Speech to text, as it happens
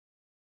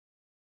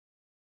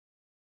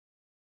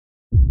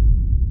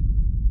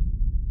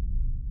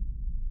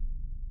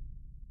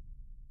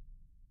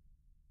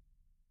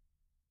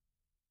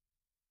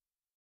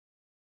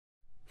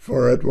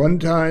For at one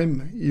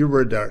time you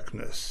were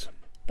darkness,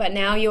 but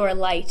now you are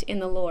light in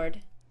the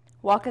Lord.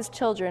 Walk as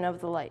children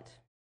of the light.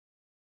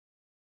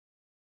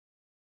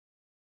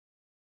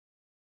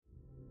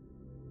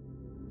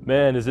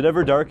 Man, is it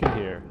ever dark in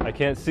here? I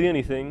can't see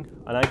anything,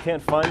 and I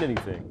can't find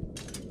anything.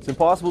 It's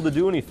impossible to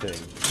do anything.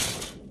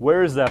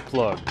 Where is that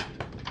plug?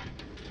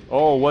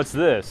 Oh, what's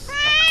this?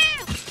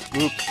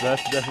 Oops,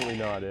 that's definitely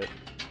not it.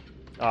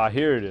 Ah,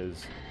 here it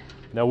is.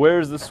 Now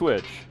where's the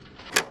switch?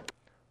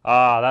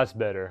 Ah, that's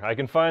better. I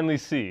can finally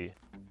see.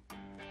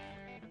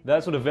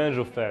 That's what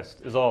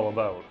EvangelFest is all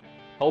about.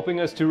 Helping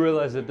us to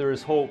realize that there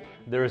is hope,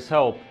 there is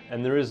help,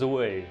 and there is a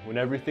way when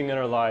everything in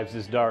our lives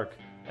is dark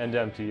and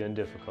empty and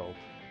difficult.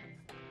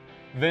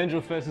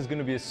 EvangelFest is going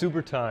to be a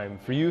super time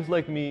for youth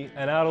like me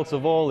and adults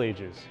of all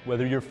ages.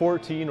 Whether you're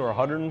 14 or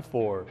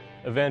 104,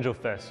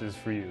 EvangelFest is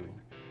for you.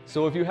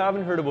 So if you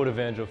haven't heard about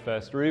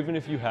EvangelFest, or even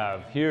if you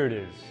have, here it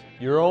is.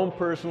 Your own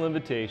personal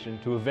invitation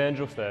to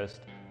EvangelFest,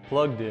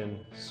 plugged in,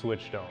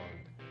 switched on.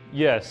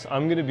 Yes,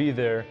 I'm going to be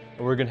there,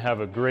 and we're going to have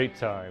a great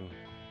time.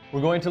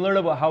 We're going to learn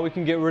about how we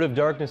can get rid of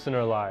darkness in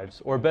our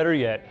lives, or better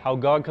yet, how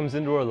God comes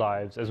into our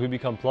lives as we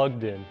become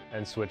plugged in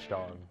and switched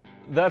on.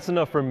 That's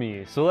enough for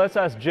me, so let's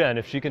ask Jen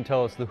if she can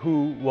tell us the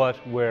who, what,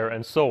 where,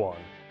 and so on.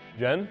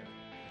 Jen?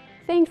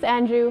 Thanks,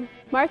 Andrew.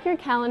 Mark your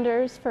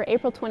calendars for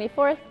April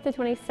 24th to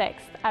 26th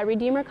at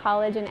Redeemer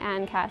College in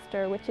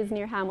Ancaster, which is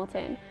near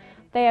Hamilton.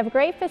 They have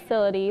great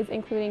facilities,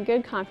 including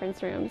good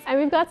conference rooms, and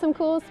we've got some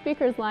cool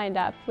speakers lined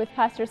up with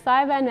Pastor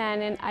Cy Van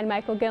Nanen and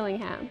Michael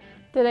Gillingham.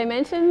 Did I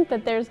mention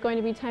that there's going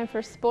to be time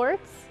for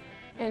sports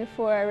and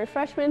for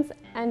refreshments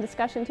and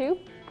discussion too?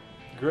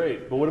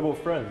 Great, but what about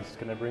friends?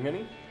 Can I bring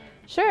any?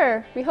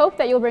 Sure, we hope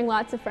that you'll bring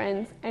lots of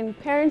friends, and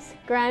parents,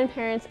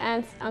 grandparents,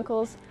 aunts,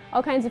 uncles,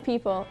 all kinds of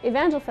people.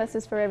 EvangelFest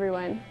is for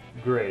everyone.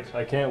 Great,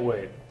 I can't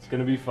wait. It's going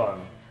to be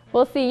fun.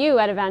 We'll see you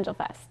at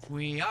EvangelFest.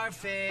 We are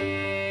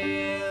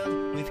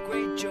filled with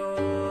great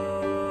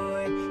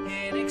joy,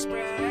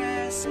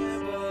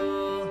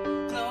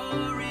 inexpressible,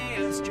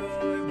 glorious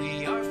joy.